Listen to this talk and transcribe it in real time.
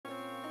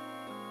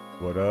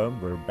What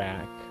up? We're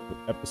back with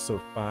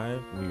episode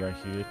 5. We are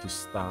here to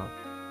stop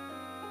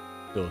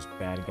those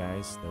bad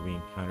guys that we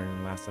encountered in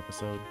the last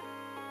episode.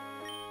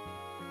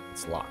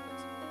 It's locked.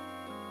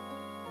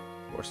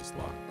 Of course it's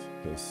locked,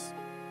 because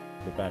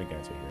the bad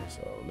guys are here.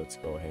 So let's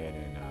go ahead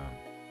and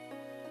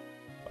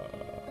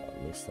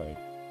looks like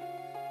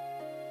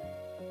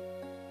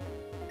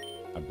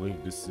I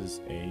believe this is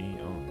a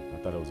I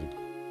thought it was a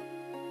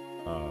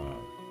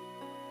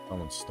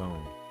someone's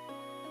stone.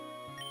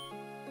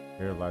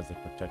 Here lies the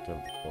protector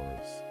of the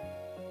forest.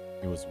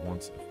 He was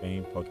once a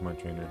famed Pokemon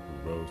trainer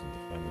who rose and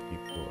defended the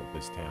people of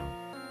this town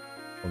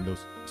from those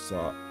who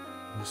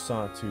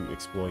sought to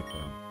exploit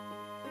them.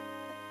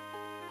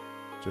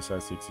 Just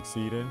as he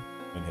succeeded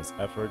in his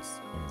efforts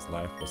and his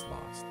life was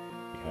lost,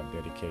 we have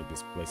dedicated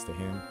this place to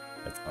him.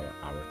 That's our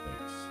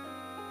thanks.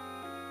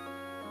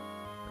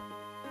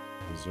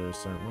 Is there a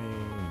certain way we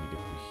need to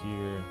get through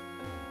here?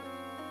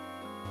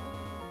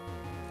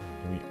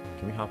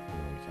 Can we hop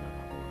on? We cannot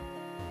hop on.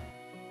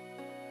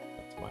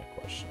 My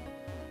question.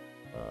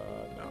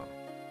 No.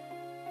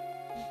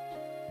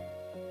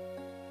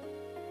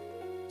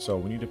 So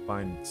we need to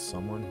find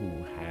someone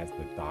who has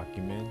the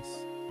documents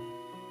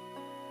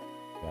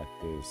that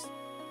this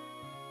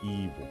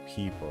evil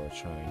people are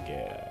trying to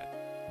get at.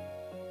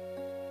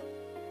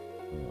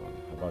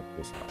 How about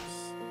this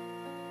house?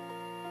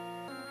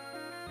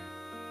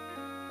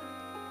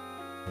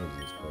 What is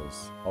this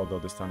place? Although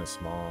this town is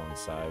small in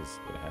size,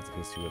 it has a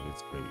history of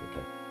its great.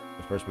 Okay.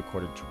 The first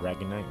recorded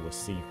Dragonite was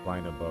seen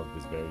flying above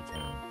this very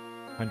town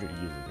 100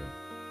 years ago.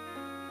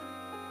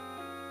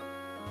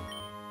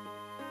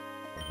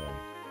 Okay.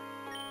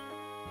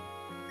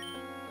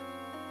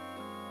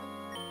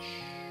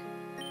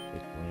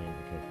 Big rain.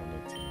 Okay, from the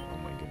team. Oh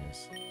my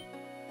goodness.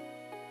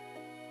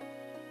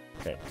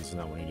 Okay, this is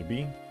not where I need to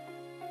be.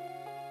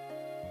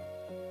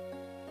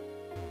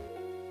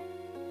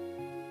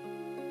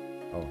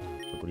 Oh,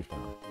 look what we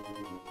found.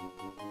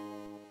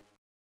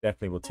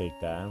 Definitely will take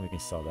that. We can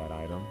sell that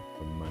item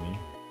for money.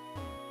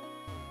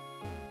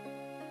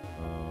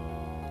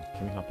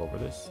 Can we hop over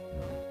this?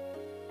 No.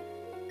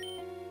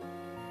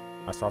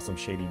 I saw some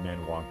shady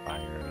men walk by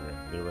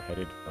earlier. They were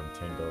headed from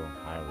Tango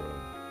High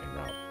Road and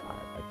Route 5.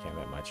 I can't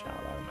let my child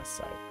out of my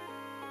sight.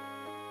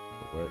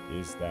 But where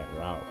is that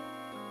route?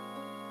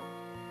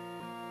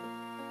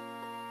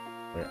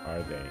 Where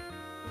are they?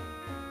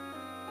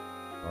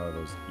 Are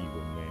those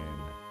evil men?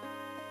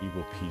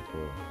 Evil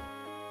people?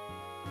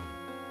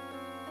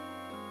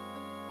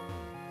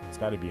 It's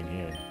got to be in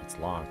here. It's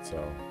locked,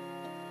 so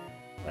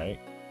right?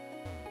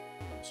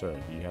 Sir,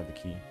 do you have the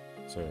key?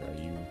 Sir,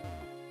 are you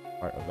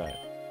part of that?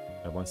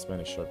 I once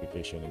spent a short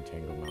vacation in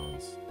Tango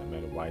Mountains. I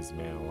met a wise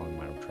man along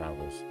my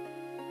travels,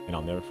 and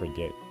I'll never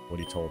forget what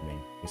he told me.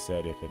 He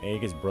said, if an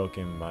egg is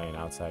broken by an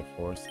outside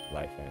force,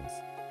 life ends.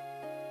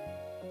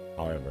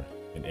 However,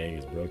 an egg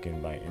is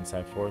broken by an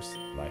inside force,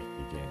 life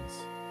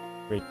begins.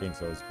 Great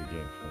things always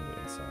begin from the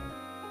inside.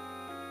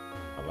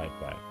 I like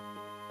that.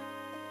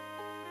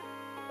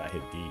 That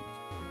hit deep.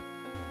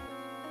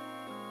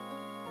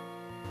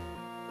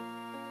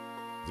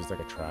 Is this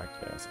like a track?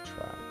 Yeah, it's a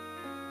track.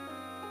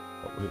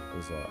 What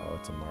is oh,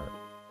 it's a mark.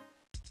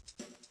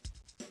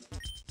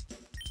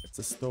 It's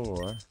a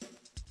store.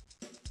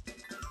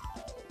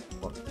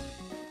 What?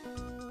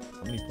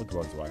 How many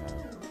Pokeballs do I have?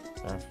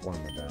 I have 4 in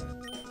my bag.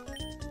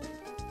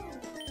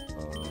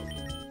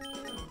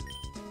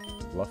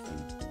 Fluffy.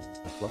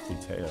 A fluffy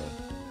tail.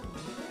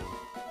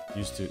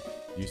 Used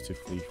to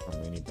flee from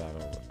any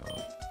battle without.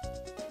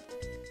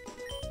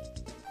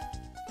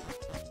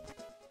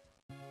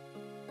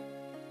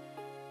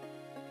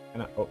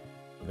 And oh,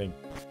 I think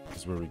this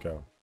is where we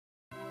go.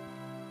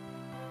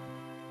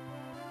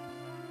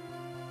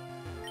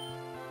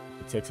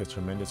 It takes a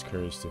tremendous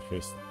courage to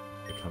face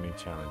the coming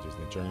challenges.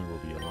 The journey will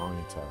be long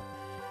and tough.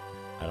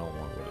 I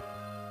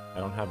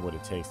don't have what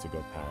it takes to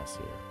go past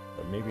here,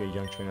 but maybe a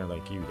young trainer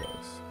like you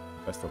does.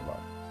 Best of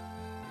luck.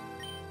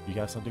 You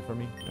got something for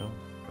me? No?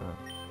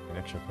 An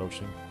extra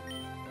potion?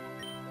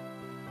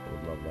 I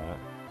would love that.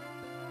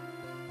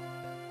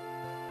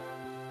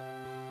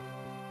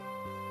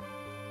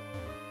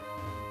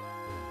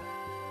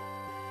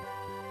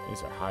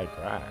 These are high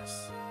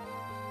grass.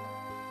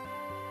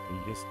 You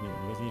guys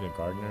need a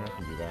gardener? I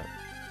can do that.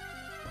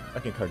 I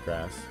can cut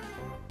grass.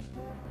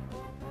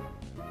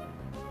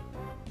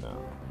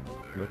 No.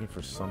 I'm looking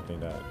for something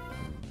that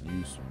can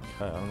use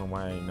cut. I don't know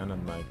why none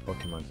of my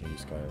Pokemon can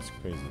use cut. It's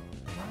crazy.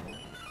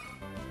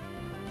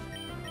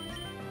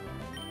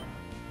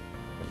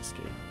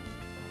 Escape.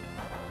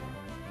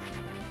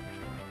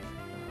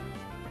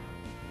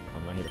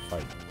 I'm not here to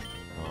fight.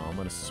 I'm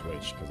gonna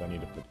switch because I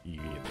need to put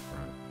Eevee at the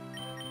front.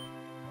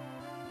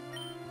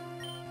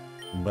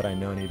 But I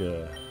know I need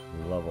to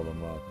level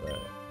them up, but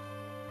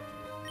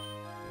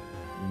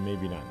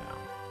maybe not now.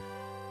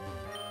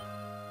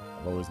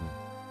 I've always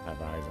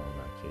have eyes on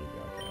that cave.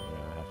 Okay,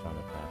 yeah, I have found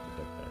a path to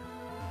get there.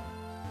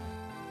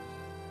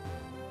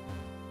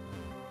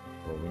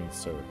 Well, we need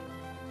Surf.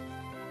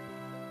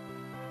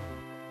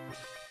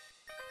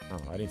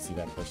 Oh, I didn't see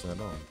that person at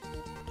all.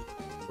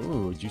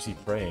 Ooh, juicy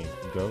prey.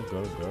 Go,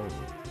 go, go.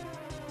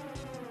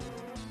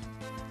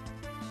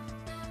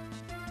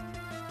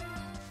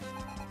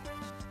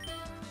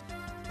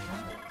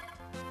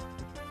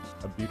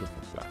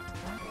 beautiful fly.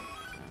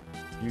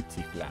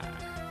 Beauty fly.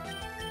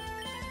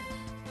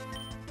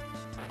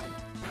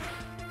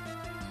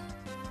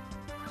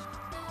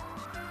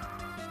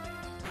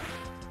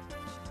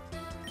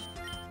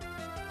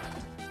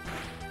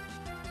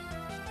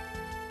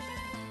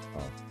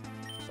 Oh,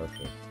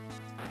 perfect.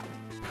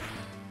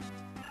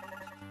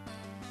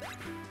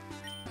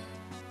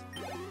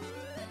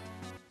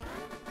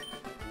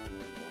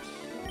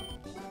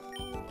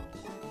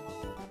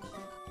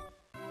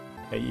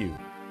 Hey you.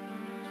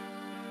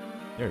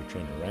 You're a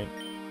trainer, right?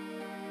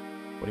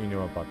 What do you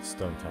know about the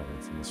stone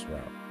taverns in this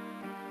route?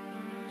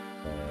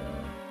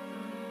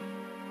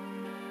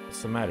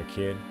 What's the matter,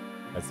 kid?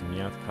 Has the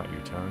Meowth caught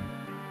your tongue?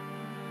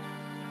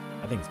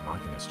 I think it's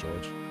mocking us,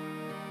 George.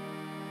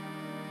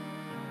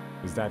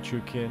 Is that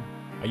true, kid?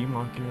 Are you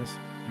mocking us?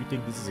 You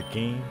think this is a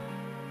game?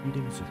 You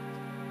think this is...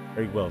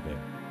 Very well then.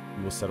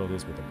 We will settle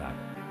this with a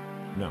battle.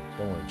 No,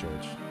 don't worry,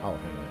 George. I'll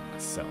handle it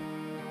myself.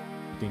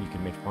 You think you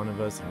can make fun of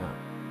us? No.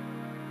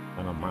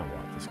 Not on my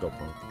watch. Let's go,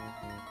 punk.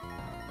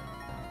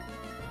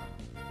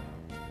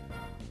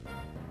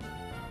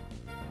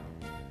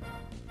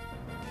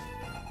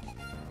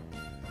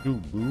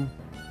 Subu.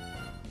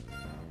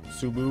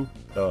 Subu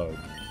Thug.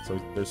 So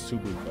there's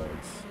Subu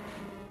Thugs.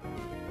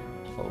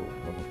 Oh,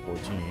 level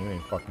 14. You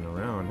ain't fucking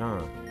around,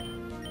 huh?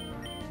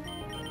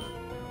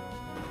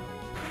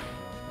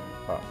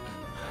 Fuck.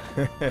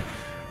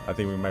 I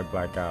think we might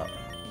black out.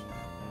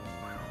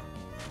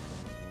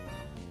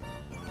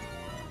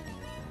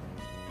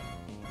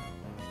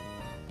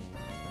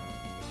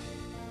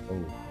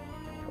 Oh,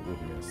 I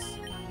would miss.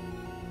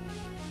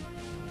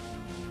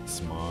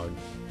 Smog.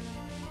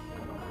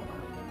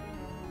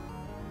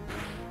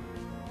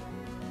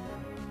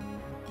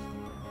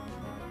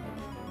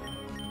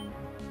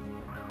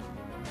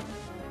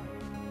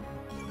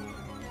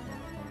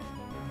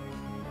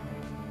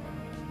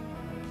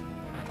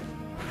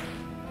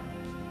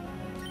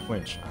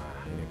 Flinch. Ah,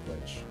 I didn't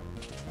flinch.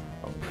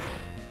 Oh no.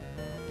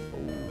 Oh.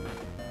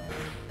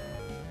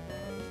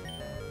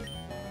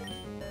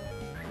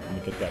 Let me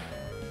get that.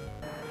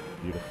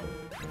 Beautiful.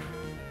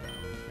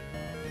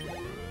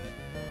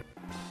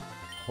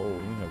 Oh, you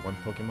only have one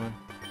Pokemon?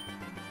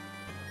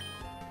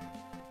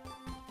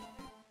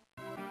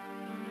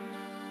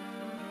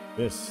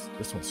 This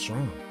one's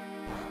strong.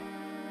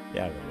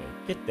 Yeah, out of the way.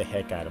 Get the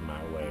heck out of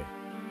my way.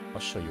 I'll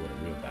show you what a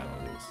real battle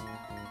is.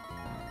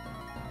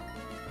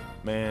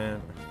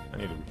 Man, I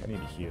need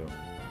to heal.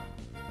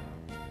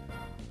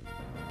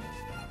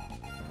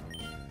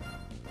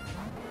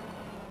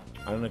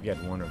 I don't know if you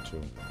had one or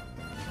two.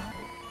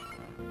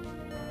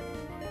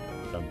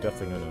 I'm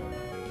definitely gonna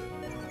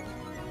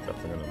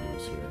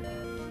lose here.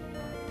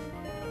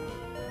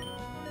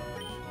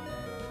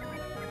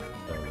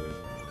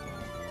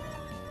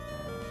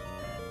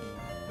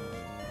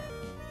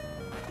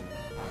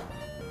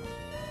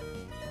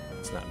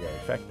 It's not very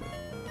effective.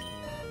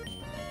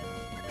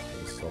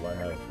 That's all I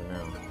have for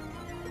now.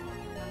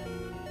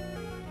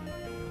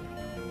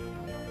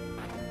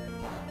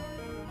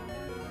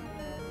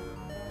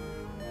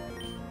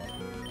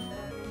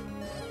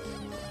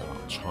 Oh,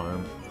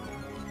 charm.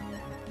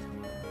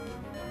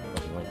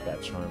 Doesn't like that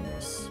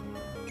charmless.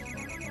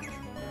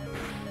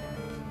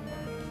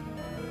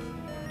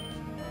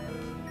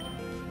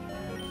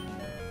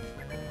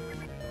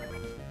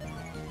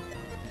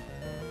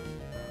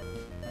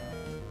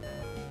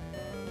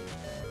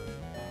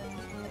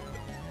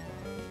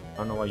 I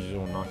don't know why you just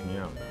won't knock me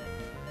out.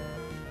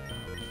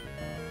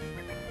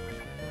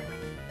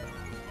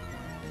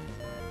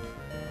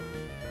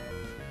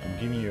 I'm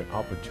giving you an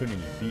opportunity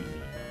to beat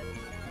me.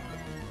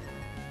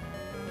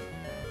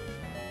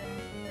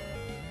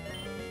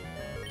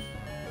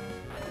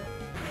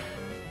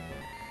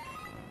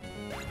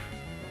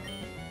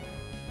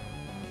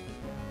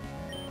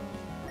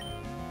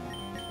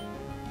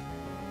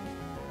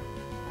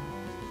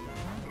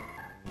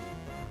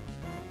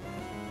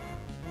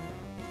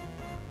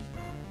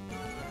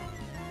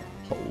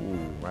 Oh,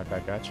 right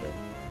back at you.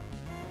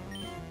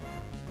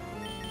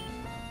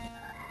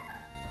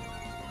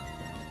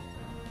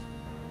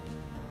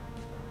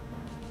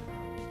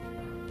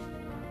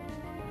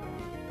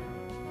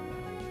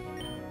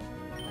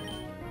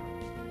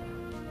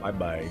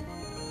 Bye-bye.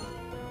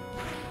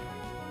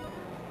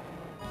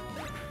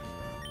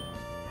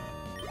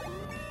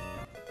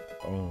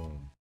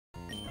 Boom.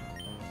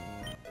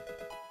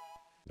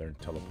 Learn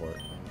teleport.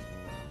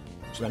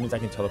 So that means I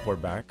can teleport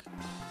back?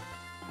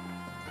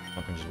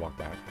 I can just walk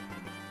back.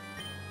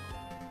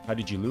 How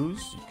did you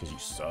lose? Because you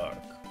suck.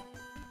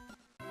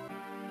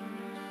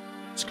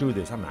 Screw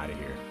this, I'm out of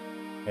here.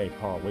 Hey,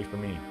 Paul, wait for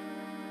me.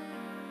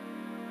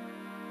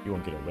 You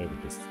won't get away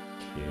with this,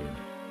 kid.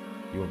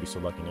 You won't be so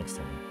lucky next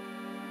time.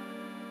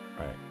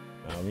 Alright,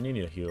 now we need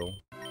to heal.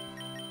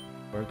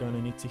 We're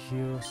gonna need to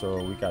heal,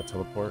 so we got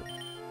teleport.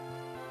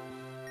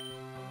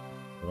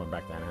 We're going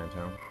back to Anaheim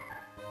Town.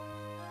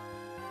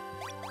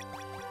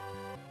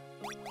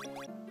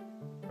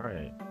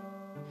 Alright.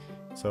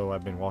 So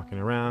I've been walking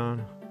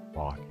around.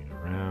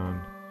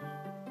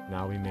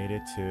 Now we made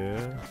it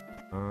to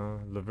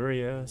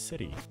Laveria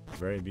City.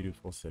 Very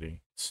beautiful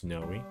city.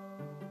 Snowy.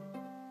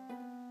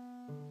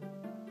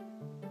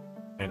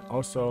 And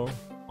also,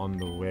 on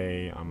the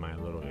way on my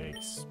little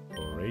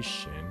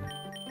exploration,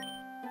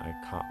 I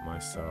caught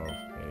myself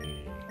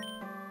a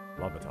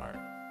Lavatar.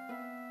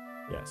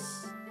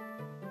 Yes.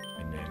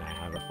 And then I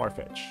have a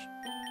Farfetch.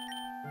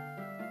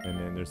 And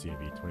then there's the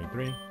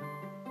EV23.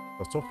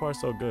 So far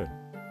so good.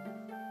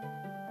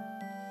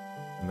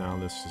 Now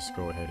let's just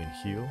go ahead and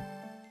heal.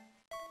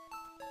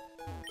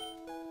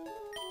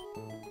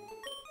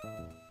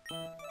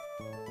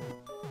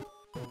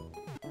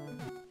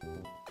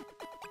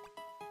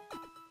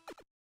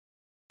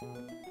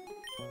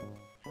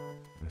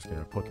 Let's get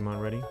our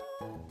Pokemon ready.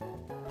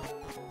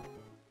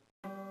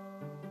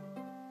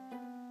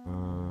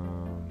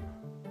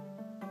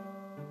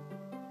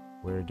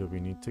 Where do we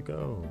need to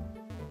go?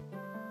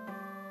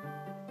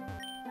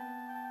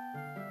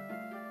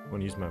 Want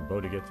to use my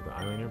boat to get to the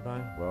island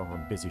nearby? Well,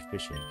 I'm busy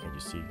fishing, can't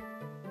you see?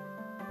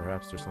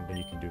 Perhaps there's something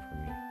you can do for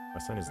me. My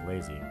son is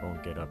lazy and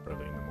won't get up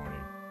early in the morning.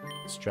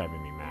 It's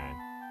driving me mad.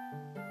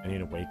 I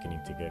need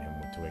awakening to get him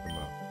to wake him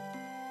up.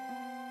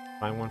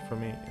 Find one for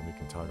me and we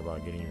can talk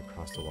about getting you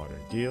across the water.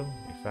 Deal?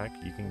 In fact,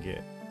 you can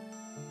get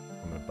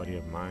from a buddy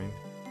of mine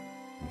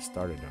from the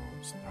Starter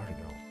Dome. Starter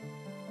Dome.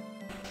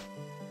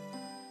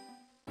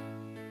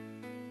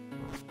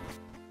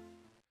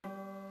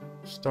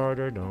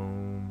 Starter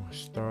Dome,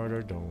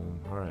 Starter Dome.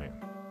 Alright.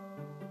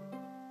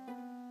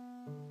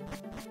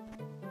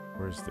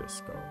 Where's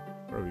this go?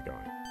 Where are we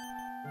going?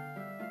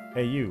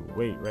 Hey you,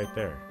 wait right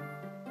there.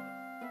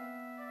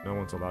 No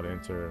one's allowed to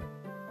enter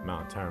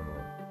Mount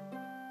Taramore.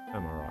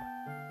 Rock.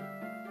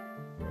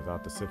 And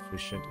without the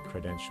sufficient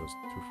credentials,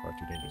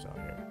 too dangerous out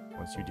here.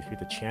 Once you defeat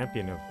the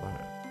champion of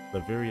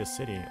Laveria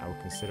City, I will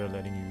consider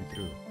letting you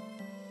through.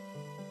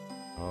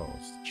 Oh,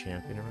 it's the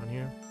champion around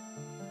here?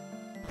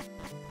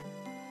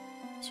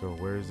 So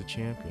where's the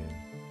champion?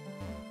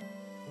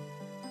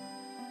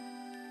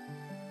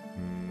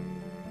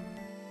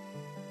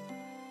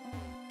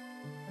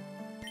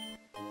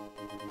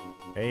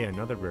 Hey,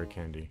 another rare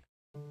candy.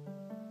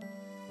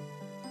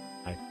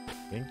 I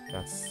think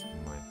that's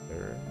my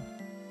third.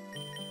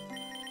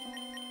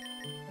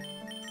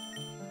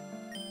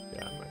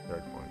 Yeah, my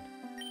third one.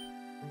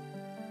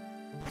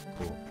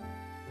 Cool.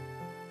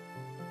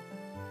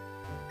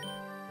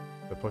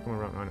 The Pokemon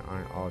around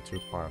aren't all too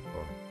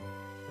powerful.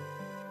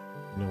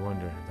 No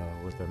wonder,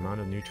 though, with the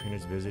amount of new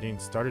trainers visiting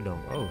Starter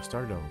Dome. Oh,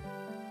 Starter Dome.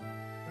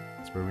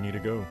 That's where we need to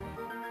go.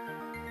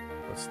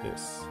 What's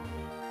this?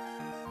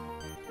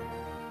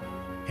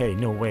 Hey,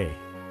 no way.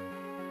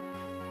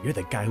 You're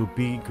the guy who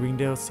beat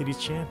Greendale City's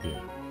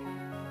champion.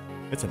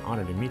 It's an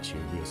honor to meet you,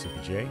 Real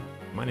CPJ.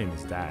 My name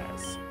is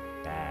Daz.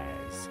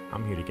 Daz.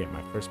 I'm here to get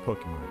my first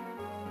Pokemon.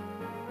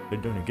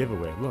 They're doing a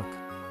giveaway. Look.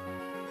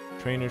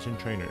 Trainers and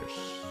trainers.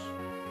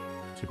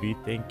 To be,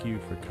 thank you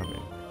for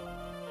coming.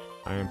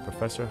 I am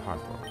Professor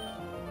Hawthorne.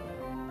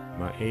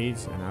 My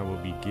aides and I will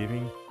be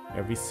giving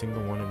every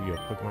single one of you a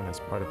Pokemon as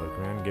part of our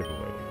grand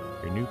giveaway.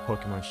 Your new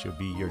Pokemon should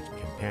be your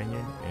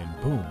companion,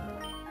 and boom,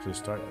 to the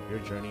start of your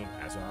journey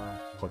as a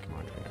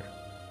Pokemon trainer.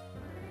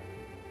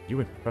 You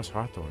and Professor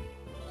Hawthorne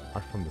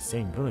are from the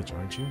same village,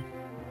 aren't you?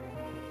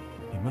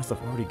 He must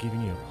have already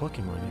given you a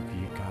Pokemon if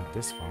you got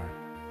this far.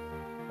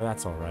 But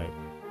that's alright.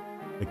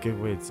 The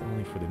giveaway is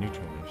only for the new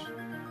trainers.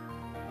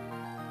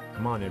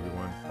 Come on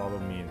everyone, follow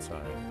me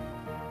inside.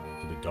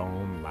 To the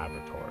Dome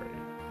Laboratory.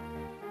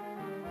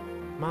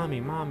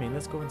 Mommy,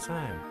 let's go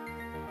inside.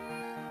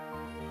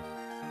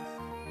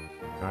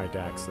 Alright,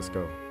 Dax, let's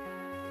go.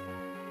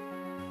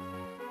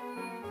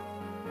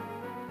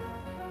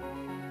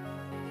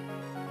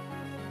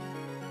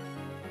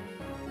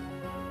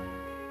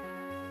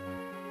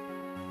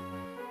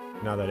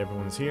 Now that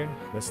everyone's here,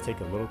 let's take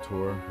a little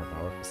tour of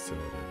our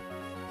facility.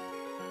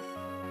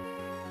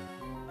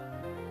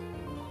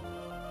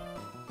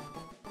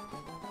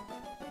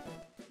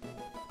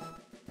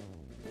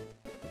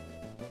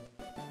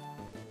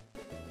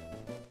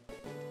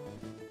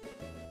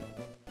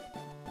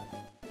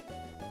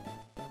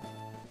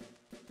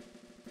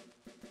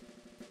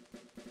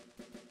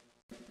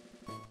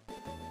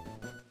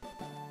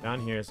 Down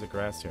here is the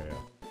grass area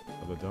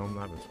of the Dome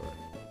Laboratory.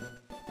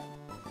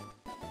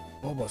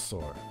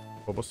 Bulbasaur,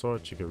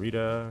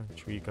 Chikorita,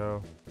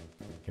 Trico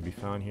can be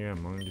found here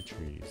among the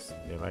trees.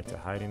 They like to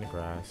hide in the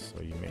grass,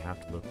 so you may have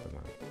to look for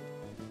them.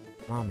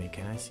 Mommy,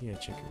 can I see a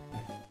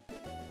Chikorita?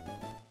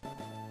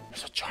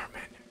 There's a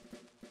Charmander.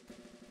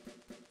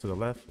 To the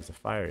left is the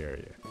fire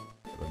area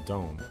of the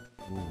dome.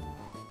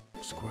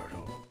 Ooh,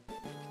 Squirtle.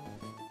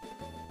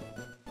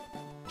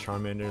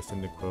 Charmander,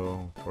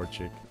 Cyndaquil,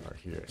 Torchic are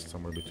here,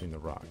 somewhere between the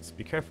rocks.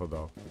 Be careful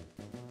though.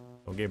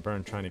 Don't get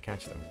burned trying to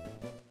catch them.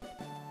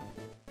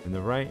 In the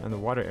right, on the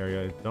water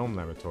area, is Dome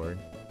Laboratory.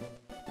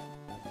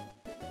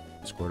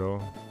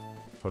 Squirtle,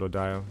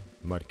 Totodile,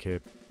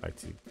 Mudkip like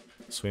to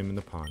swim in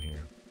the pond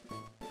here.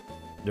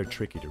 They're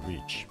tricky to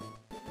reach.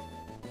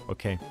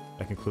 Okay,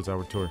 that concludes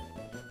our tour.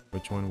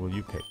 Which one will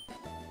you pick?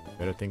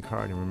 Better think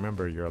hard and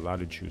remember you're allowed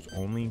to choose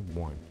only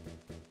one.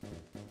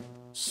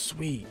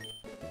 Sweet!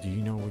 Do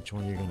you know which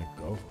one you're gonna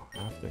go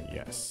after?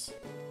 Yes.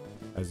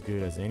 As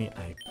good as any,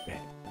 I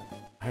bet.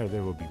 I heard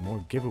there will be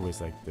more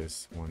giveaways like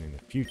this one in the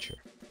future.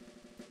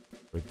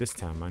 But this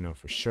time I know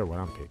for sure what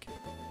I'm picking.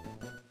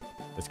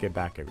 Let's get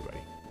back,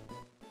 everybody.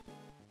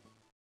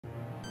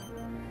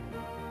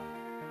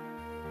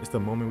 It's the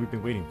moment we've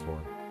been waiting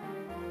for.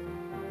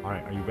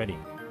 Alright, are you ready?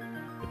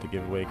 Let the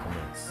giveaway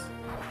commence.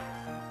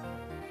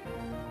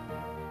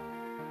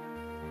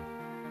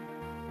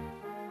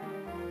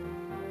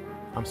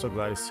 I'm so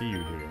glad to see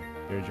you here.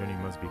 Your journey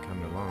must be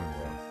coming along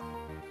well.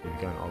 You've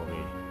gone all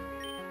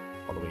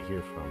the way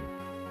here from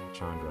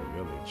Chandra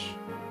Village.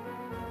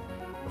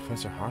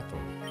 Professor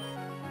Hawthorne.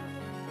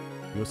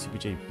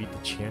 UOCBJ beat the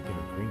champion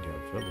of Greendale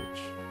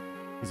Village.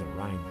 He's a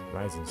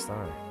rising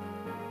star.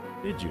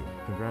 Did you?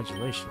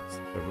 Congratulations.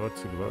 The road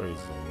to glory is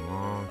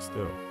long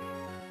still.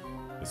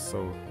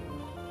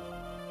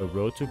 The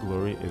road to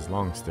glory is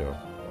long still.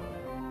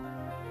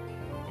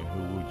 And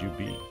who would you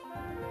be?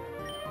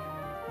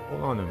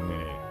 Hold on a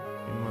minute.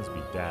 You must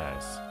be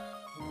Daz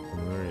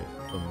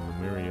from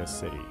Laveria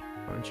City.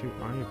 Aren't your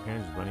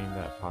parents running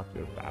that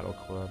popular battle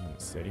club in the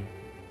city?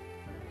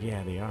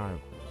 Yeah, they are,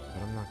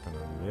 but I'm not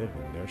gonna live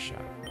in their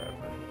shadow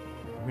forever.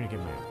 I'm gonna get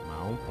my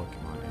own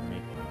Pokemon and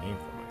make a name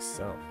for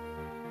myself.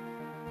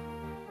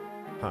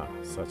 Huh,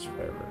 such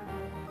favor.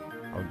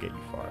 I'll get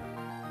you far.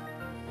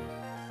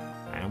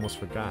 I almost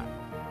forgot.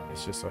 It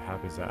just so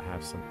happens that I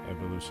have some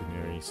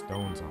evolutionary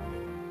stones on me.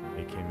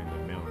 They came in the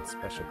mail in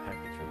special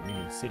package from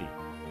Union City.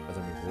 As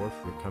a reward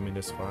for coming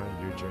this far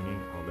in your journey,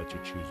 I'll let you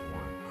choose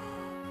one.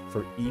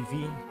 For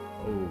Eevee?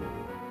 Oh.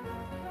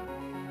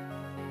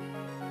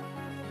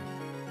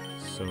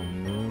 So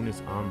Moon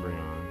is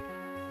Umbreon.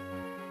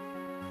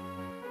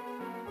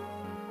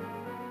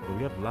 But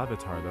we have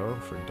Lavatar though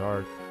for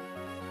Dark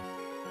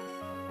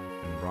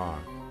and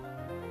Rock.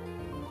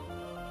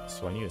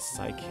 So I need a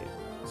Psychic.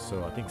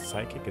 So I think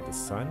Psychic at the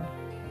Sun?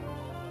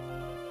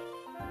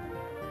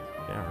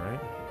 Yeah,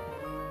 right?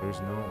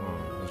 There's no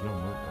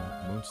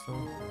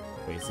Moonstone.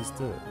 Wait, is this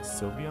the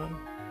Sylveon?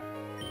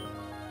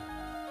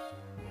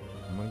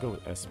 I'm gonna go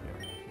with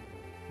Espeon.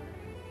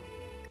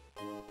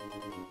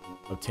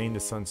 Obtain the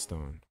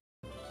Sunstone.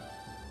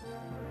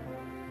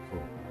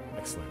 Cool.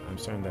 Excellent. I'm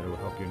certain that it will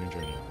help you in your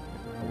journey.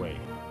 Away.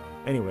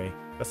 Anyway,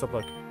 best of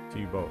luck to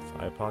you both.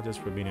 I apologize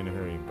for being in a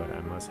hurry, but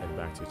I must head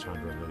back to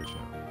Chandra Village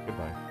now.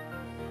 Goodbye.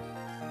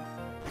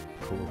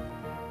 Cool.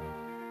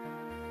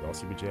 Well,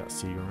 CBJ, I'll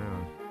see you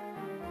around.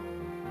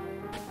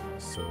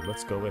 So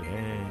let's go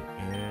ahead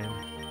and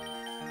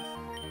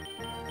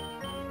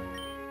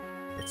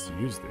let's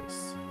use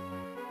this.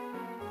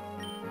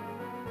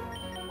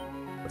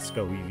 Let's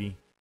go, Eevee.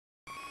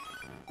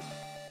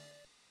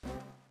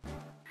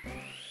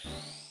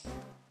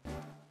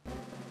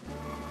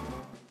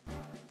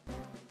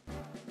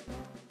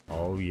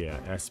 Oh yeah,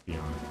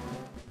 Espeon.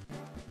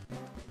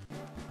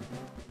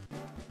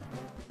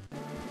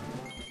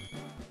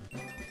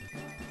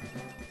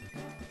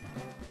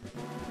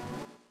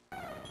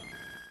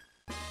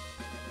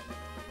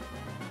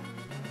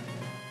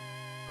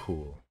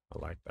 Cool. I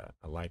like that.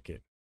 I like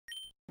it.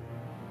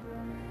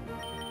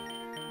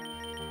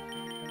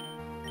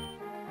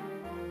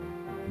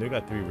 They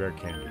got 3 rare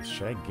candies.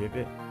 Should I give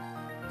it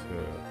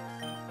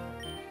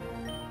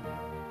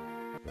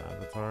to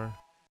Avatar?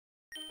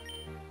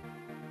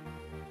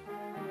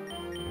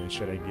 And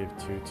should I give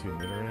 2 to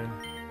Nidoran?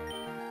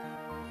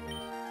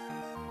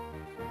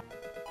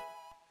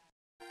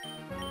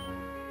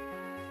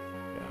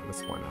 Yeah,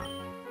 that's why not.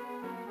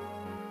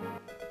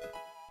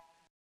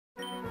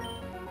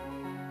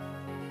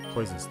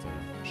 Poison Sting.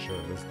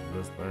 Sure,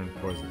 let's learn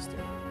Poison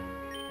Sting.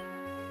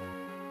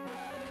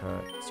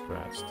 Cut,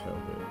 scratch, tail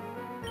whip.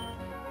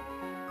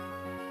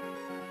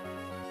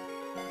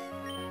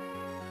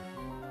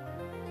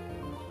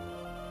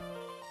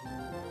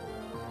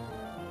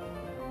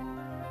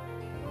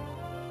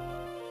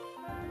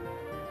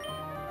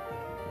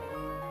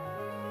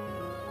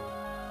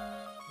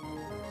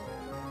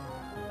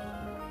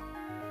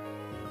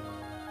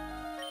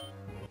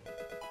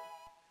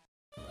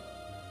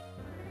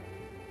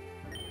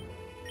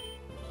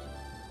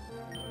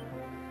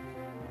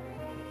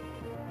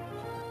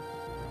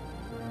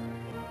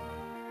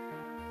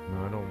 No,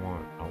 I don't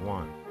want. I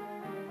want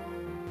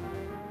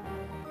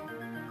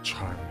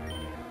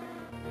Charmander.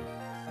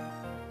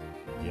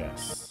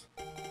 Yes.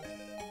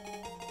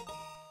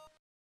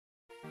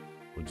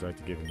 Would you like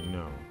to give him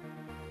no?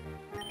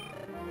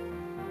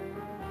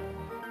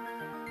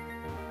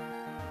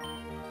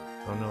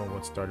 I don't know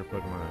what starter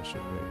Pokemon I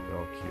should pick. They're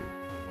all cute.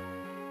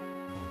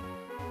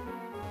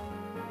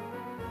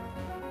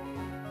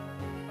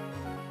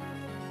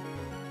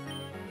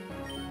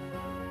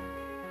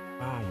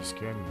 Ah, you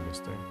scared me,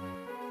 mister.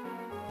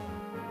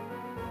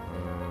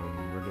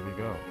 Where do we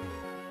go?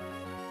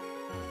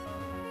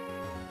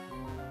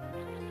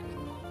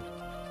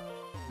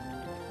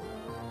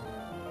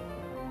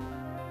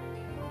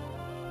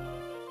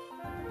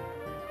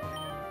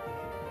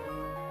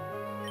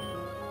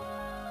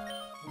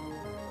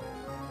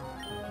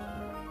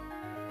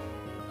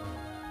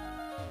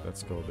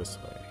 Let's go this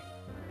way.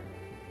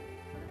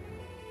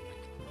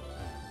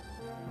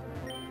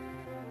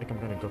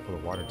 go for the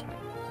water type.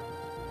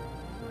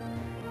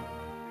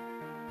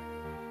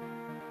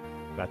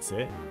 That's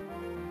it?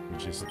 We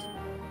just...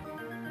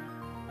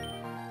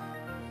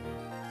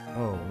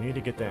 Oh, we need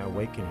to get that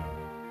awakening.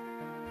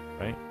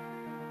 Right?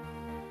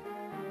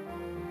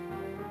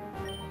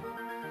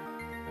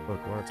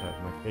 Look, water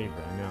type, my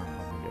favorite. I know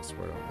I'm gonna get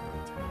squared off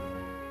on time.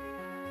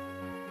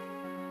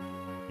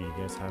 Do you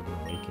guys have an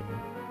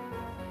awakening?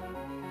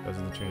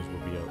 Dozens of trainers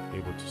will be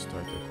able to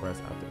start their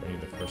quest after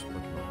ending the first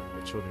Pokemon.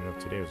 The children of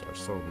today are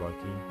so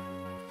lucky.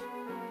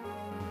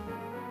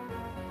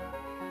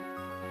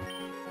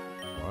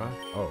 What?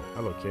 Oh,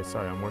 hello kid.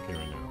 Sorry, I'm working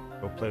right now.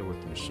 Go play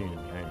with the machine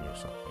behind me or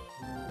something.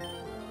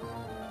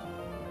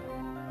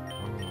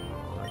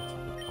 Oh, I like to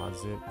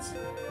deposit.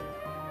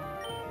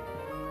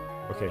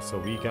 Okay, so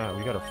we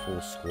got a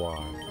full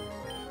squad.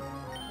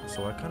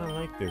 So I kind of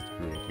like this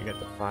group. We got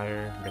the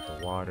fire, we got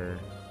the water.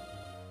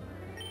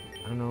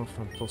 I don't know if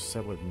I'm close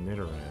set with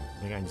Nidoran. I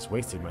think I just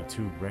wasted my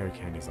 2 rare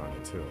candies on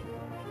it too.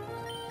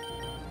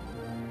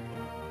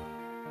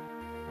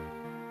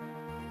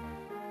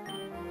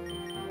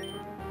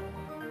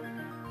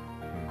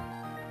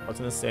 I was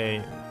gonna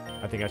say,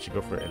 I think I should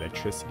go for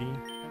electric type,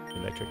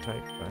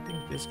 but I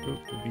think this group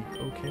will be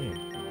okay.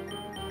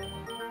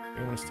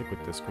 I want to stick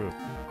with this group.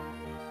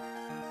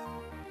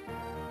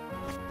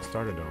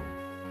 Starter Dome.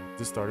 Is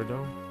this Starter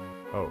Dome?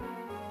 Oh.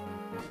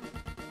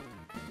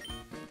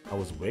 I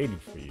was waiting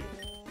for you.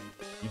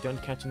 You done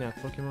catching that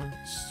Pokemon?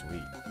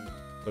 Sweet.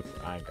 Look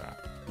what I got.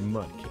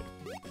 Mudkip.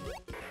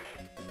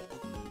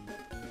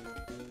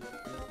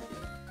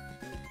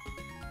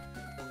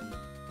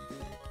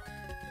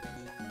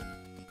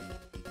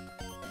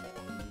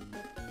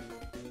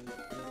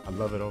 I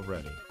love it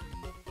already.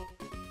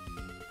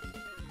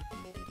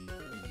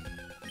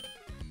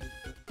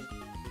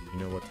 You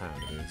know what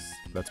time it is.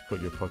 Let's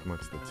put your Pokemon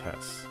to the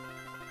test.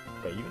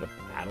 Wait, you gonna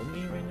battle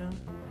me right now?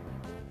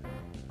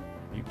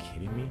 Are you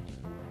kidding me?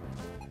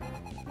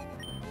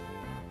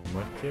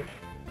 Mudkip?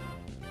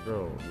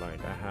 Bro,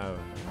 like I have...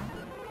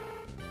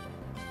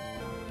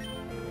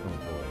 Oh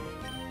boy.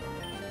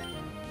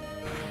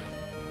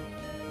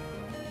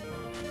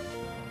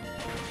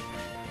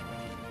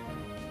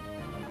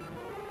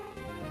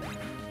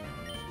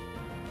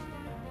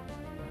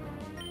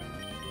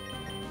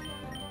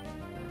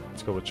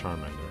 Let's go with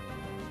Charmander.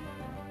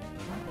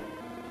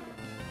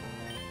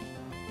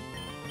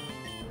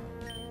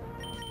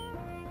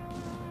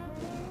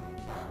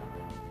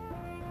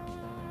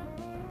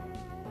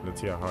 Let's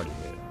see how hard he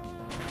hit.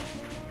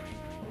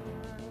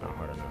 Not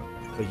hard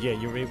enough. But yeah,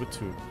 you're able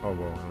to... Oh,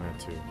 well, I only have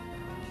 2.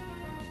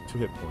 2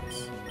 hit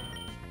points.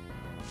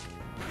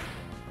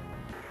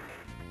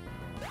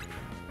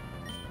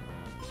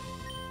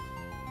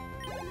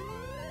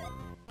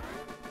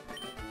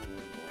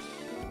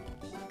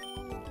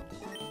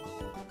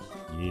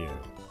 Yeah.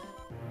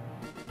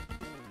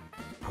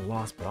 I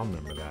lost, but I'll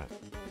remember that.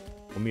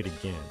 We'll meet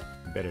again.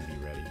 You better be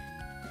ready.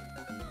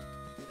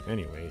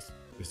 Anyways,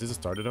 is this a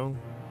Starter Dome?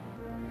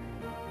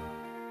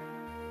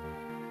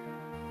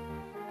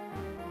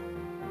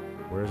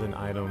 Where's an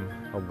item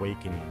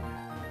awakening?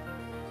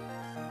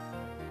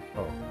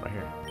 Oh, right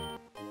here.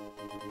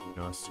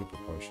 No, a super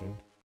potion.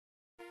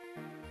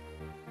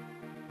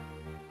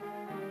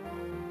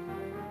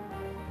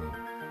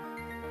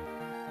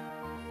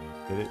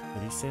 Did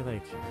he say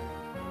like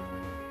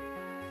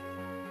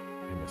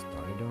in the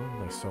Starter Dome?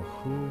 Like, so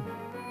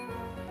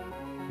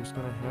who's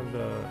gonna have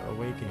the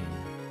awakening?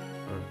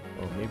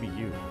 Or maybe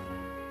you.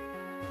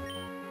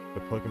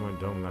 The Pokemon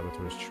Dome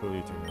Laboratory is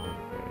truly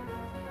technological.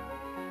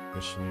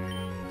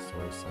 Missionary,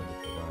 source center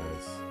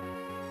provides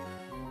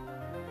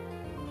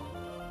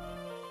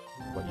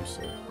what you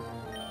say.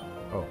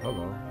 Oh,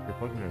 hello. Your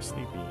Pokemon are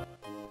sleepy.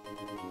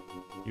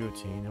 You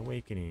attain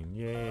awakening.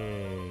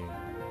 Yay!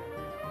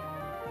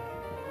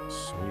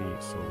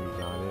 Sweet, so we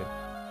got it.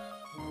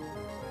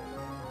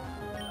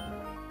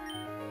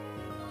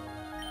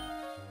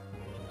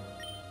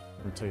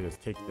 I'm gonna tell you this,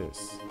 take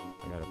this.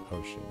 I got a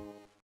potion.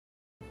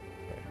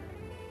 Okay.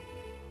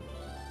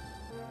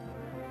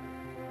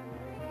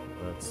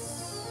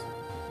 Let's...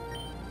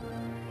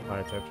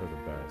 Fire types are the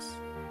best.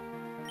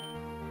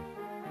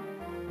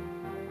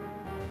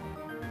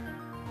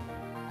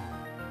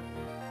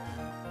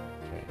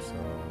 Okay, so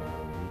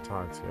we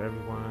talked to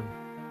everyone.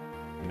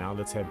 Now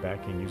let's head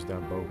back and use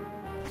that boat.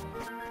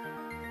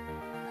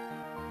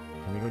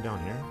 Can we go down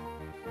here?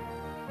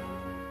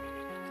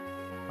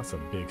 That's a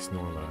big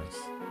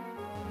Snorlax.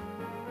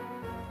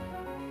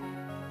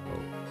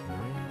 Oh, can I?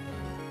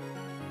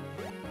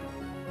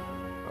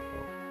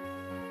 Uh-oh.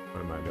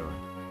 What am I doing?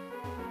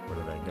 Where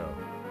did I go?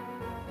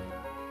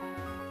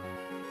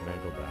 Can I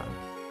go back?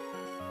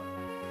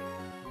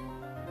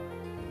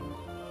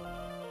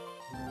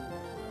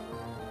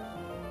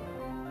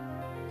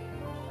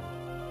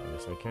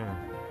 Yes, I can.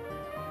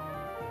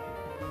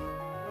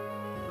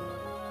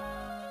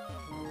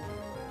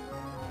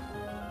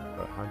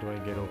 But how do I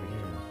get over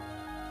here?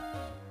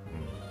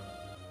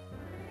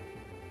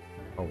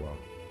 Oh well.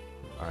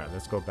 Alright,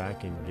 let's go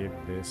back and give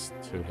this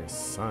to his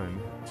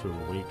son to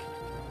wake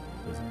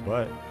his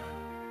butt,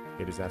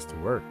 get his ass to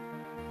work.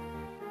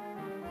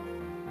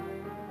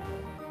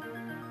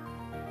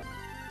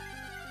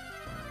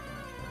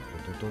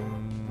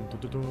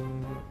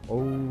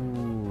 Oh,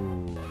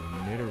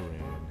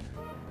 Nidoran.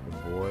 The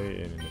boy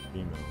and the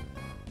female.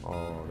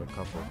 Oh, the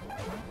couple.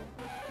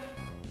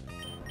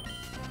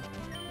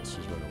 Let's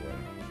just run away.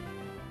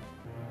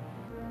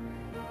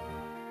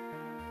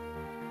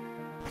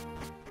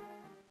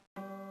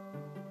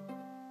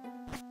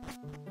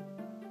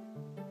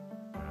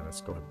 Alright,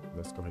 let's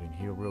go ahead and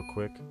heal real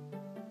quick.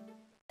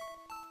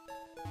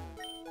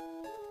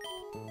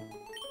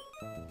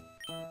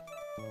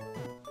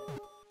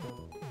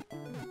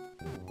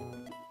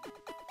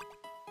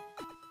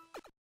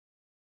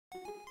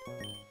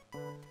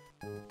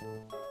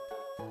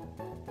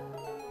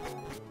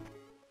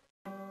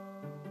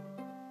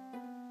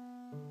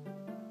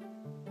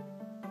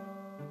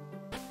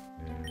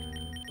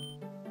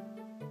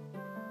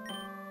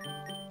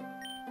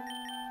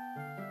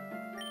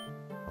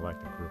 I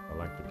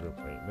like the group.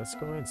 Wait, let's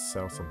go ahead and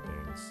sell some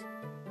things.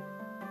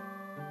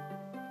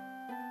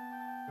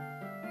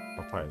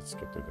 I'll probably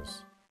skip through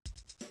this.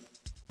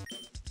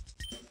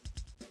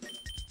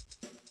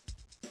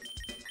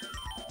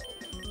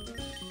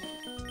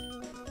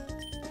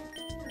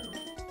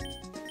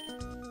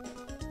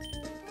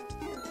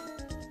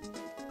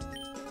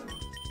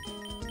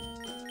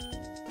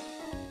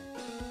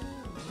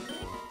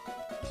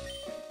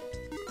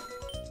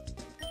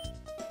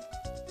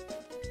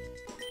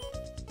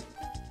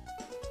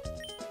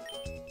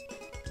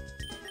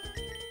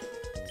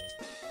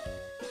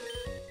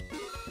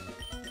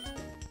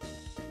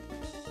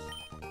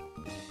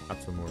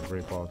 Got some more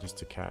great ball just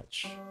to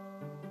catch.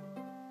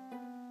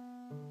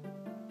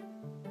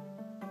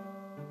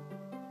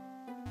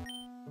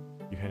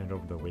 You handed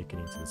over the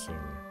awakening to the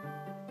sailor.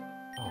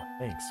 Oh,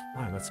 thanks.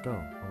 Fine, let's go.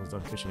 I was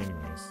done fishing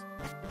anyways.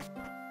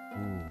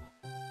 Ooh.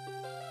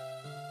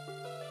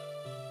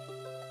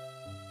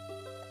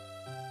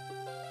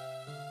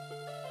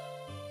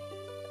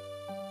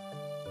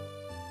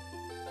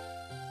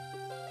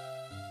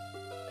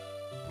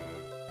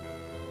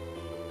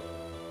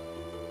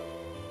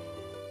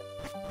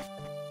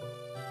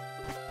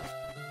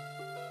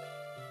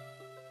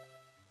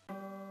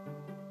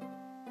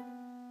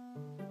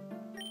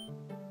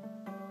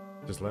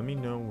 Just let me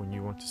know when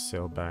you want to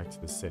sail back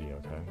to the city,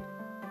 okay?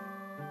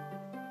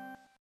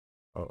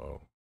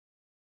 Uh-oh.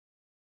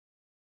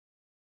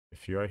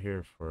 If you are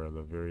here for a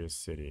Laveria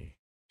City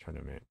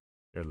tournament,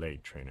 you're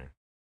late, trainer.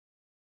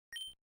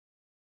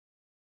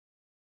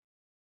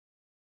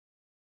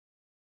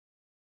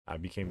 I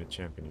became the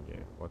champion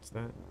again. What's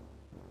that?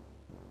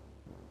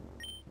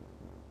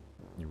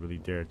 You really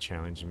dare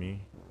challenge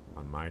me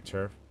on my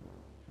turf?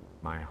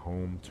 My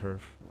home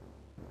turf?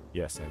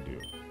 Yes, I do.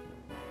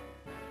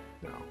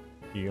 No.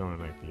 You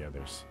aren't like the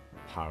others.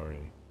 Power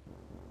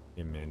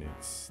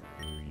emanates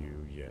through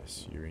you.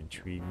 Yes, you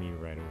intrigued me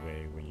right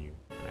away when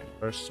I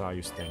first saw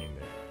you standing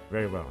there.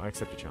 Very well, I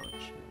accept the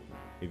challenge.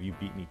 If you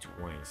beat me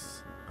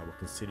twice, I will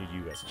consider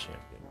you as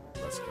champion.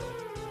 Let's go.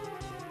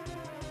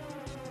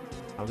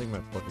 I think my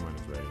Pokemon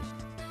is ready.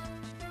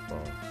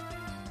 Ball.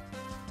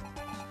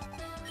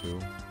 2.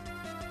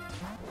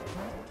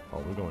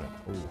 Oh, we're going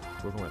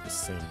at the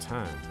same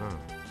time, huh?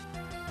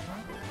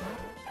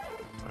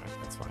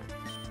 Alright, that's fine.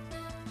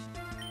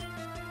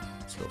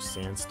 Let's go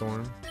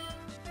Sandstorm.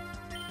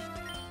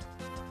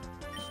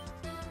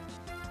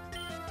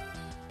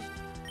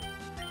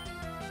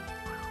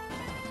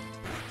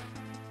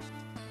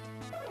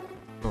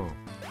 Oh.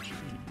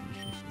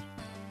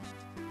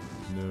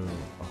 No.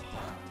 Oh.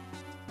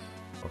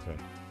 Okay.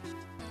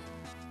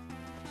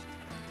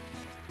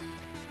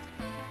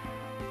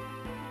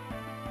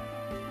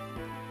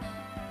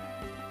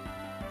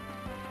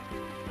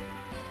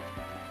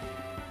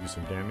 Do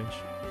some damage.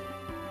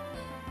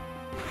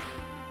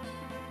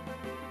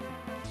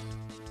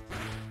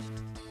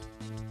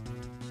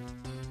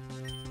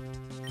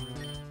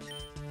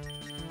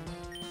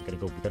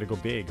 We gotta go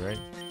big, right?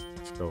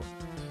 Let's go.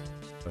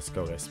 Let's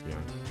go, Espeon.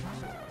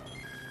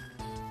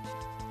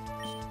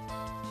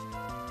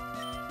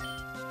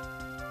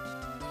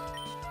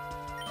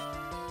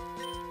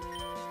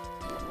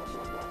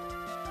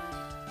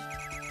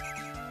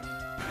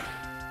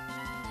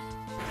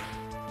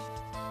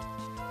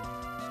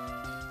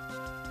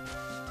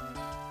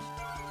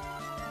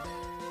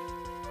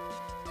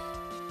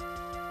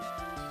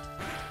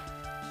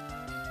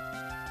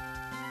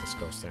 Let's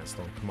go,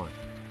 Sandstorm. Come on.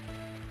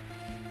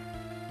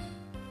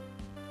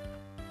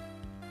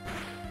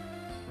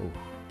 Ooh.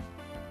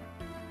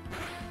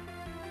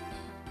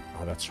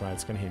 Oh, that's right.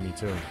 It's gonna hit me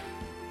too.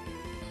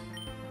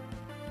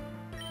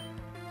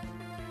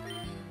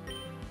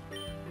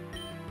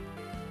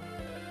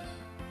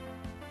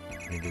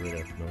 I need to get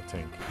rid of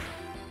Miltank.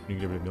 You can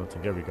get rid of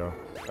Miltank. There we go.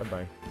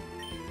 Bye-bye.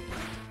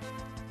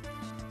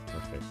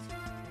 Perfect.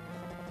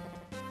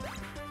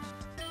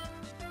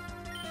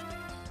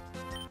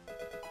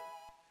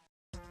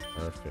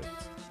 Perfect.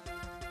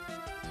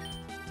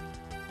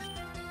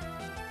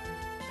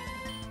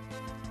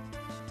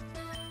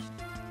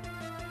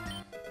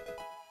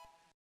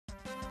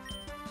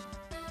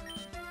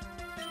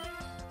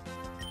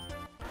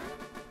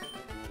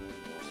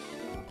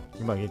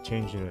 You might get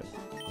changed in it.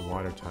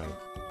 Water type.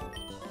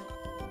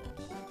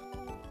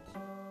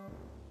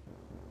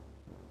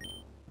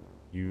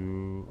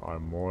 You are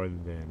more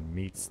than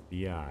meets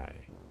the eye.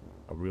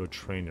 A real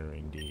trainer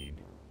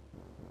indeed.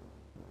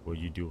 Will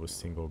you do a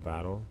single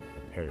battle?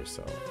 Prepare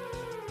yourself.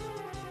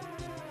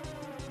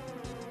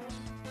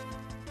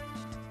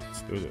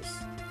 Let's do this.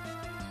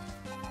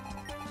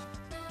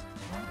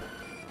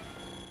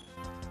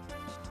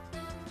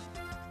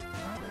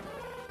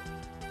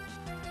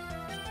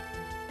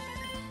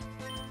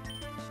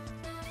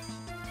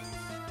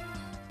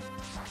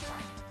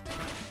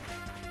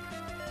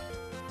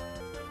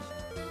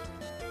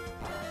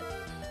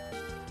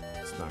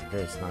 It's not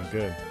good, it's not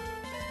good.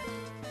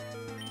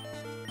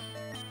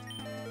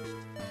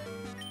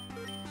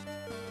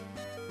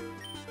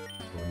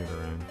 We'll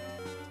never end.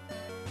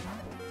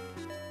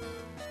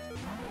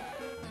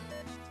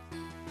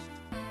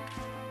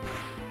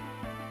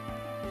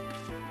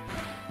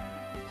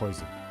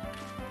 Poison.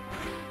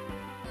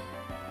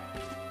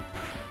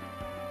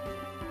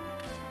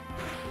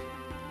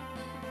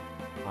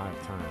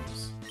 Five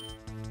times.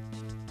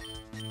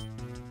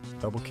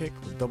 Double kick?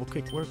 Would double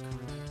kick work?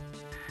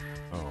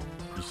 Oh,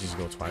 you just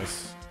go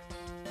twice.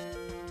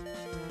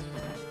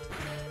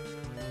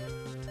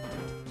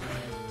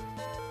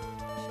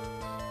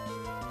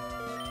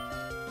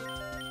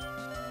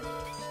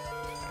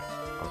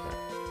 Okay.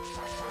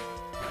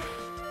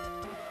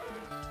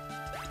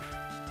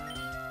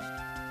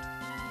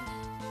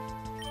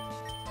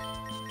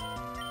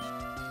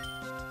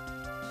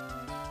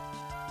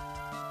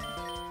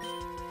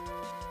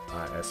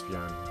 Alright,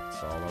 Espion,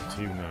 it's all up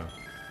to you now.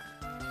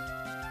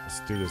 Let's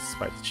do this,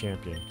 fight the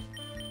champion.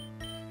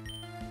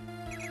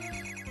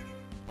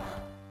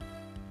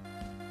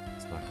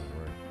 It's not gonna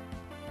work.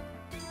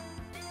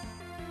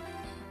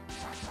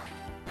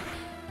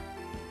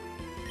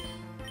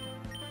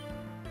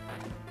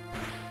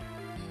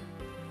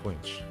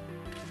 Flinch.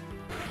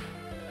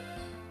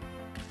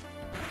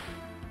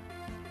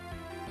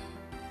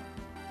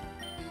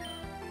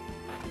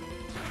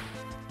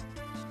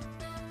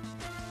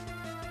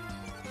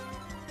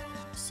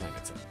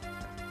 Sanity.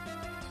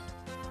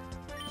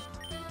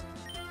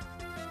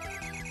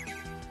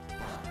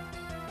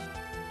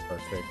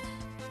 Perfect.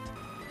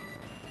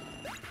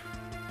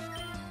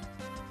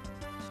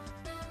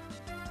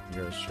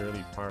 You're a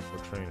surely powerful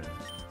trainer.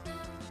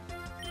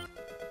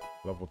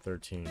 Level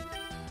 13.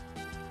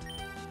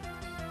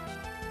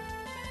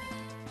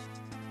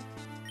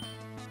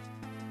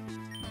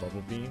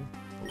 Bubble beam?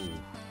 Ooh.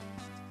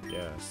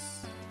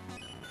 Yes.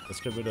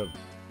 Let's get rid of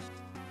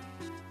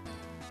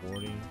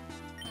 40.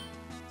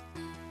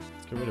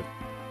 Let's get rid of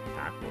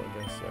tackle, I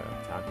guess.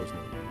 Yeah, tackle's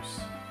no use.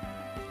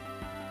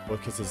 Well,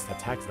 because his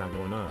attack's not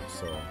going up,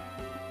 so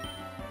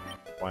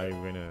why are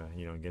we gonna,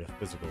 you know, get a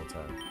physical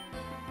attack?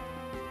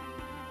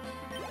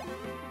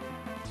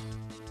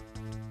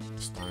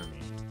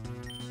 Starmie.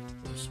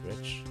 We'll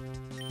switch.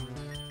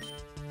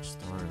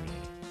 Starmie.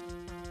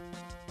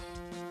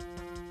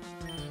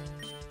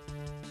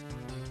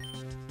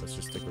 Let's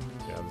just stick with,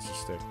 yeah, let's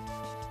just stick.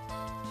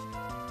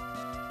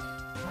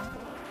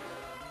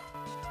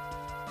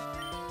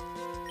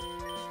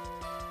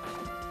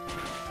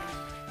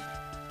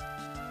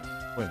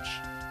 Flinch.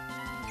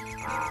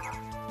 Ah.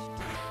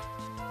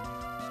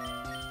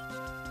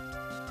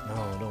 No,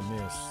 don't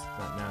miss.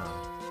 Not now.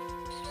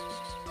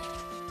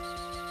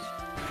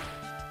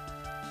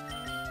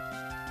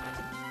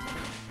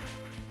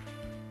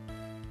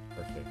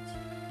 Perfect.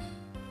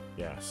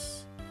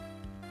 Yes.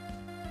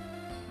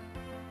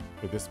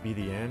 Could this be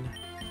the end?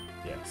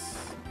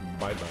 Yes.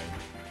 Bye-bye.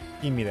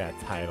 Give me that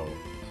title.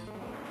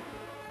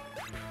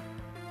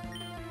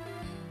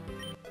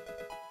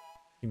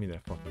 Give me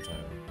that fucking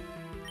title.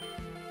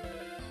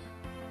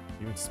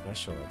 Even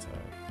special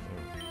attack.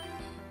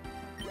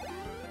 Yeah.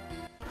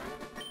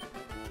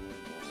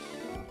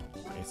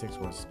 A6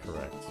 was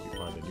correct.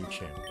 You are the new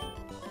champion.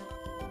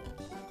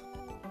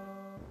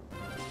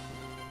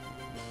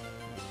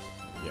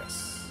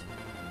 Yes.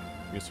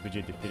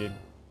 Yusufuji defeated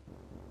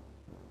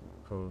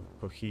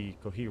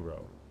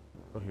Kojiro.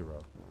 I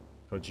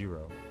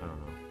don't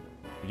know.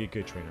 You did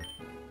good, trainer.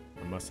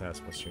 I must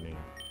ask, what's your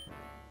name?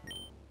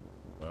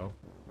 Well,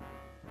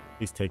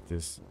 please take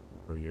this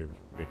for your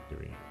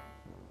victory.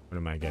 What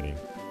am I getting?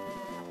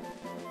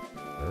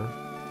 Her?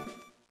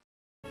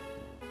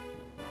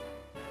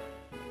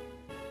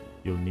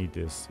 You'll need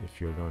this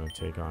if you're going to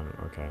take on.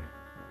 Okay.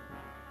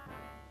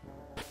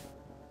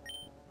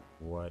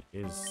 What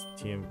is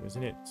TM?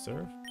 Isn't it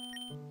serve?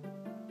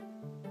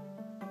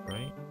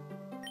 Right?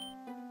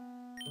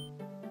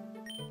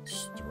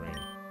 Strength.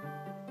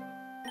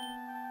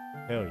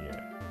 Hell yeah.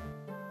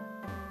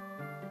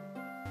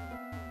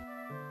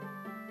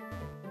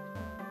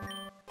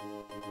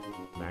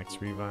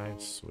 Max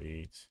revive,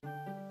 sweet.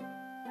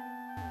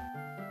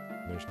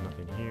 There's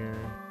nothing here.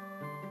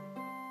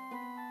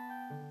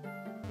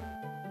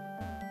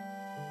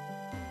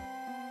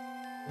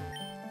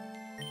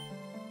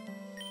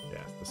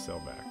 Yeah, it's the sell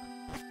back.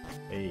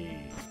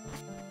 Hey.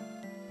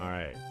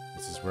 Alright,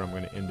 this is where I'm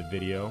going to end the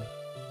video.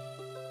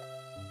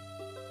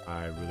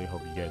 I really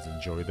hope you guys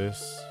enjoy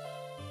this.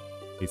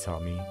 Please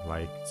help me,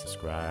 like,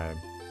 subscribe,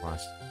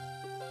 watch.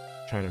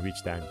 Trying to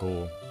reach that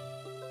goal.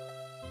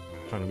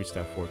 Trying to reach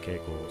that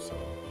 4K goal. So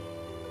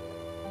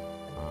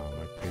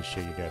I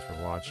appreciate you guys for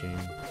watching.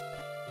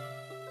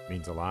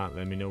 Means a lot.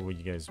 Let me know what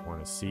you guys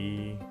want to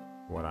see,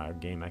 what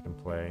game I can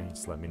play.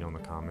 Just let me know in the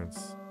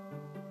comments,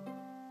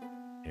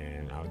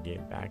 and I'll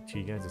get back to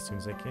you guys as soon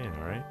as I can.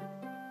 All right.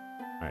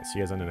 See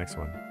you guys on the next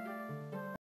one.